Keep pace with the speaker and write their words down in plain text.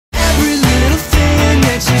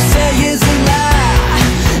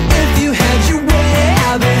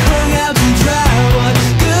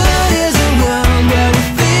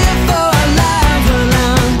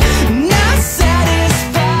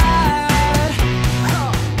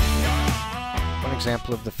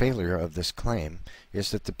example of the failure of this claim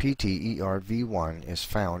is that the PT-ERV1 is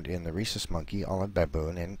found in the rhesus monkey, olive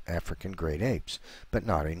baboon, and African great apes, but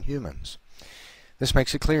not in humans. This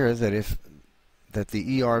makes it clear that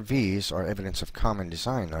the ERVs are evidence of common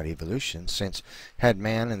design, not evolution, since had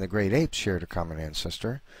man and the great apes shared a common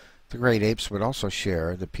ancestor, the great apes would also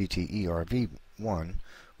share the PT-ERV1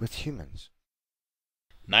 with humans.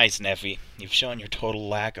 Nice, Nephi. You've shown your total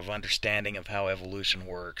lack of understanding of how evolution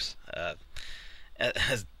works.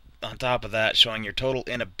 On top of that, showing your total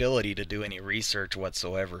inability to do any research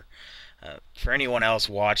whatsoever. For anyone else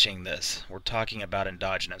watching this, we're talking about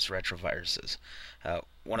endogenous retroviruses.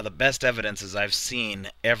 One of the best evidences I've seen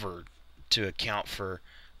ever to account for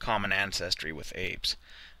common ancestry with apes.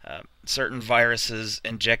 Certain viruses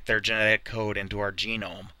inject their genetic code into our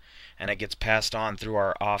genome, and it gets passed on through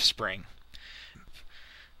our offspring.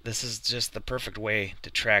 This is just the perfect way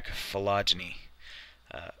to track phylogeny.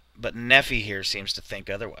 But Nephi here seems to think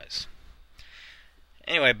otherwise.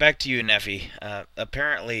 Anyway, back to you, Nephi.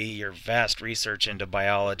 Apparently your vast research into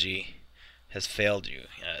biology has failed you.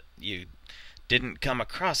 You didn't come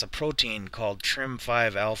across a protein called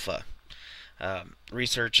TRIM5-alpha.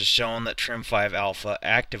 Research has shown that TRIM5-alpha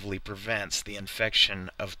actively prevents the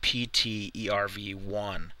infection of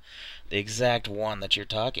PT-ERV1, the exact one that you're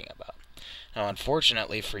talking about. Now,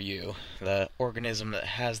 unfortunately for you, the organism that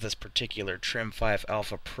has this particular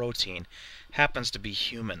TRIM5-alpha protein happens to be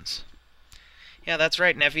humans. Yeah, that's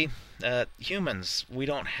right, Nephi. Humans, we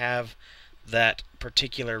don't have that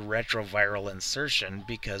particular retroviral insertion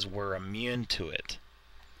because we're immune to it.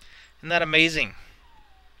 Isn't that amazing?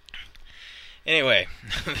 Anyway,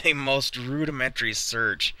 the most rudimentary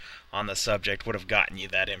search on the subject would have gotten you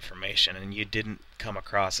that information, and you didn't come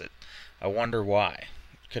across it. I wonder why.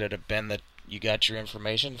 Could it have been that you got your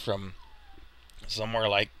information from somewhere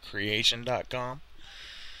like creation.com?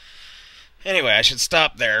 Anyway, I should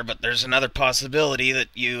stop there, but there's another possibility that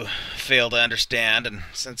you fail to understand, and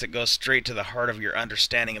since it goes straight to the heart of your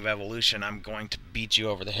understanding of evolution, I'm going to beat you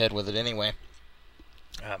over the head with it anyway.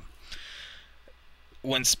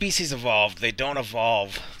 When species evolve, they don't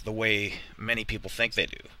evolve the way many people think they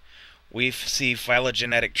do. We see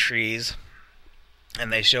phylogenetic trees,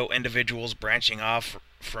 and they show individuals branching off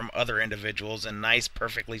from other individuals in nice,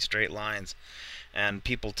 perfectly straight lines. And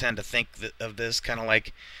people tend to think of this kind of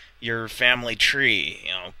like your family tree,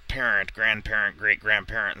 parent, grandparent,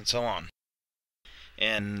 great-grandparent, and so on.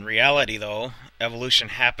 In reality, though, evolution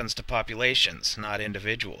happens to populations, not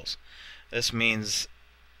individuals. This means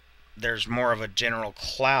there's more of a general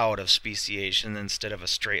cloud of speciation instead of a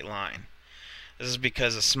straight line. This is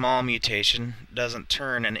because a small mutation doesn't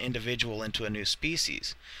turn an individual into a new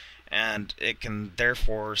species, and it can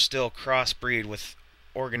therefore still crossbreed with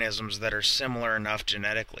organisms that are similar enough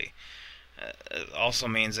genetically. It also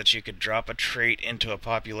means that you could drop a trait into a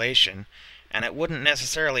population, and it wouldn't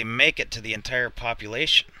necessarily make it to the entire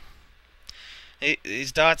population.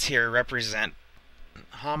 These dots here represent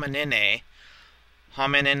homininae,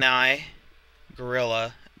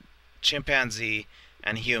 gorilla, chimpanzee,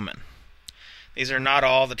 and human. These are not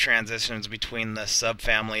all the transitions between the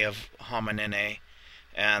subfamily of homininae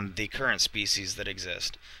and the current species that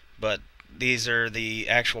exist, but these are the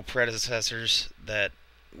actual predecessors that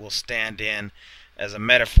will stand in as a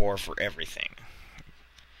metaphor for everything.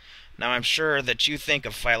 Now, I'm sure that you think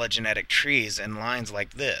of phylogenetic trees in lines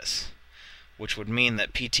like this, which would mean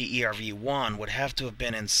that PT-ERV1 would have to have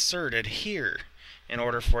been inserted here in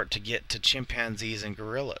order for it to get to chimpanzees and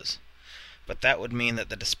gorillas. But that would mean that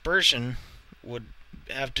the dispersion would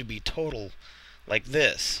have to be total, like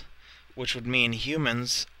this, which would mean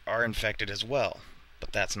humans are infected as well.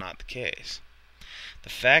 But that's not the case. The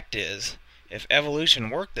fact is, if evolution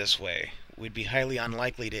worked this way, we'd be highly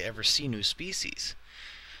unlikely to ever see new species,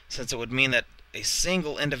 since it would mean that a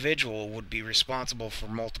single individual would be responsible for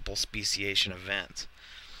multiple speciation events.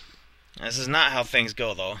 This is not how things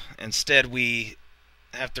go, though. Instead, we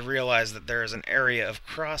have to realize that there is an area of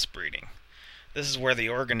crossbreeding. This is where the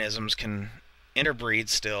organisms can interbreed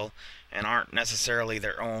still and aren't necessarily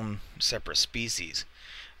their own separate species.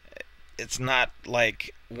 It's not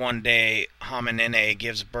like one day homininae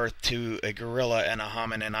gives birth to a gorilla and a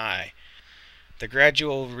homininae. The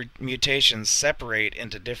gradual mutations separate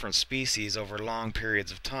into different species over long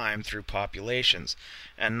periods of time through populations,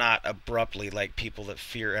 and not abruptly like people that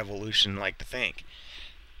fear evolution like to think.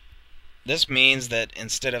 This means that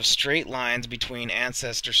instead of straight lines between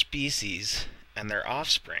ancestor species and their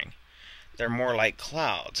offspring, they're more like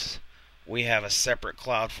clouds. We have a separate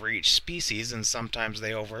cloud for each species, and sometimes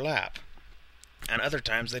they overlap, and other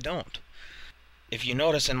times they don't. If you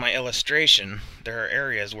notice in my illustration, there are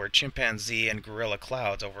areas where chimpanzee and gorilla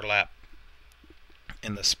clouds overlap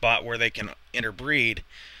in the spot where they can interbreed,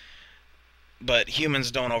 but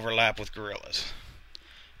humans don't overlap with gorillas.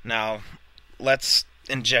 Now, let's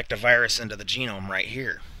inject a virus into the genome right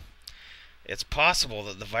here. It's possible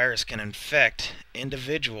that the virus can infect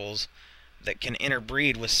individuals that can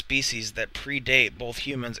interbreed with species that predate both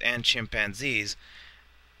humans and chimpanzees,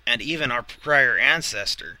 and even our prior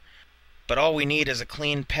ancestor. But all we need is a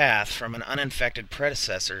clean path from an uninfected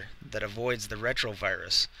predecessor that avoids the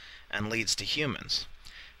retrovirus and leads to humans.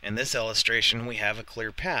 In this illustration, we have a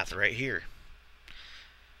clear path right here.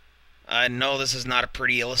 I know this is not a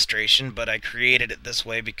pretty illustration, but I created it this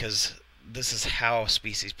way because this is how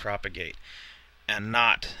species propagate, and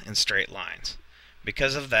not in straight lines.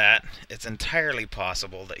 Because of that, it's entirely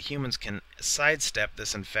possible that humans can sidestep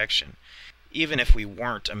this infection, even if we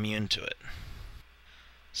weren't immune to it.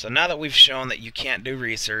 So now that we've shown that you can't do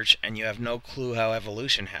research and you have no clue how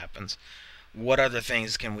evolution happens, what other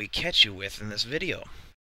things can we catch you with in this video?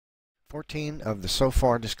 14 of the so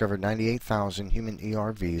far discovered 98,000 human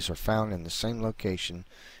ERVs are found in the same location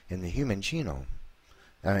in the human genome,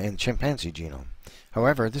 in chimpanzee genome.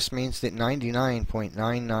 However, this means that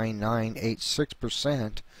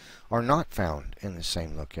 99.99986% are not found in the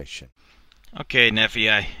same location. Okay, Nephi,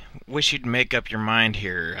 I wish you'd make up your mind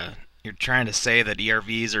here. You're trying to say that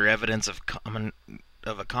ERVs are evidence of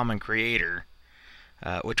a common creator,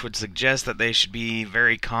 which would suggest that they should be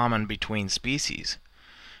very common between species,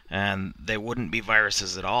 and they wouldn't be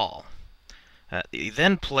viruses at all. You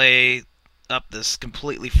then play up this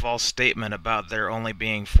completely false statement about there only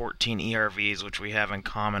being 14 ERVs which we have in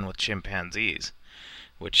common with chimpanzees,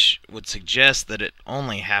 which would suggest that it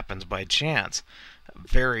only happens by chance,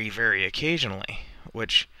 very, very occasionally,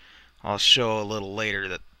 which I'll show a little later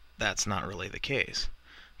that that's not really the case.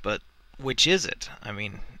 But which is it? I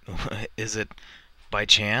mean, is it by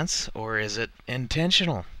chance or is it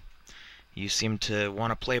intentional? You seem to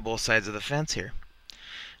want to play both sides of the fence here.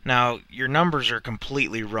 Now, your numbers are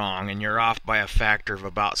completely wrong, and you're off by a factor of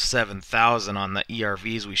about 7,000 on the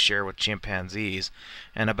ERVs we share with chimpanzees,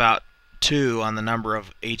 and about 2 on the number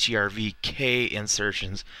of HERV-K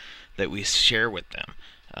insertions that we share with them.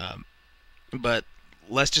 But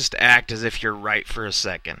let's just act as if you're right for a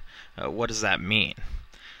second. What does that mean?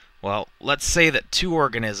 Well, let's say that 2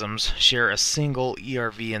 organisms share a single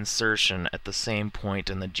ERV insertion at the same point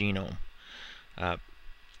in the genome. The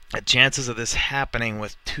chances of this happening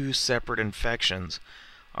with 2 separate infections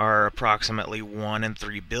are approximately 1 in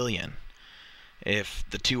 3 billion. If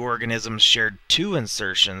the 2 organisms shared 2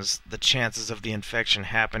 insertions, the chances of the infection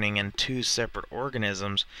happening in 2 separate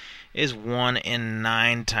organisms is 1 in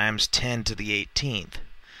 9 times 10 to the 18th.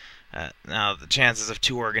 Now, the chances of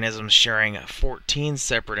 2 organisms sharing 14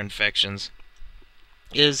 separate infections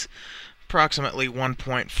is approximately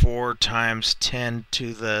 1.4 times 10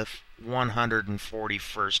 to the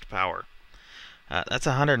 141st power. That's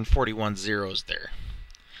 141 zeros there.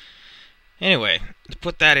 Anyway, to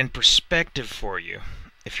put that in perspective for you,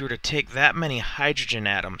 if you were to take that many hydrogen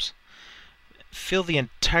atoms, fill the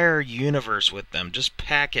entire universe with them, just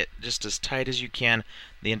pack it just as tight as you can,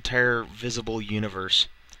 the entire visible universe,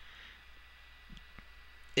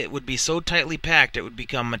 it would be so tightly packed it would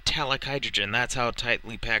become metallic hydrogen. That's how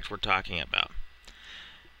tightly packed we're talking about.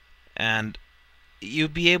 And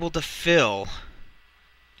you'd be able to fill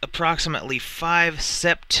approximately 5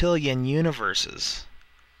 septillion universes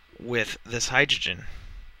with this hydrogen.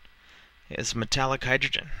 It's metallic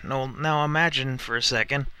hydrogen. Now imagine for a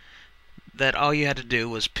second that all you had to do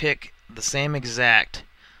was pick the same exact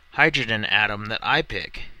hydrogen atom that I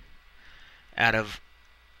pick out of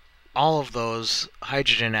all of those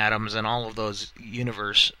hydrogen atoms and all of those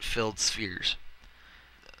universe-filled spheres.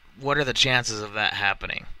 What are the chances of that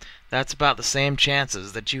happening? That's about the same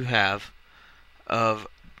chances that you have of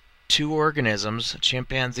 2 organisms,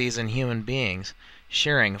 chimpanzees and human beings,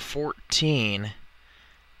 sharing 14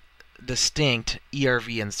 distinct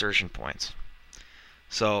ERV insertion points.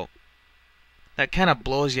 So that kind of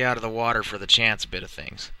blows you out of the water for the chance bit of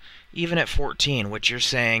things. Even at 14, which you're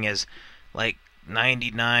saying is like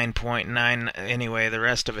 99.9, anyway, the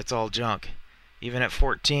rest of it's all junk. Even at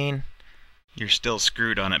 14, you're still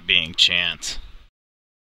screwed on it being chance.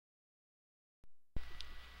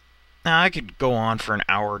 Now, I could go on for an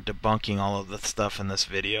hour debunking all of the stuff in this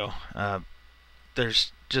video.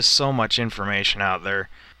 There's just so much information out there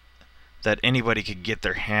that anybody could get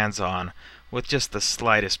their hands on with just the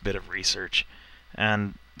slightest bit of research.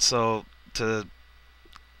 And so to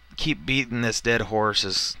keep beating this dead horse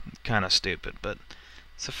is kind of stupid. But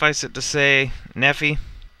suffice it to say, Nephi,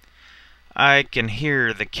 I can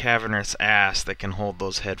hear the cavernous ass that can hold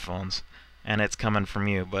those headphones. And it's coming from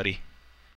you, buddy.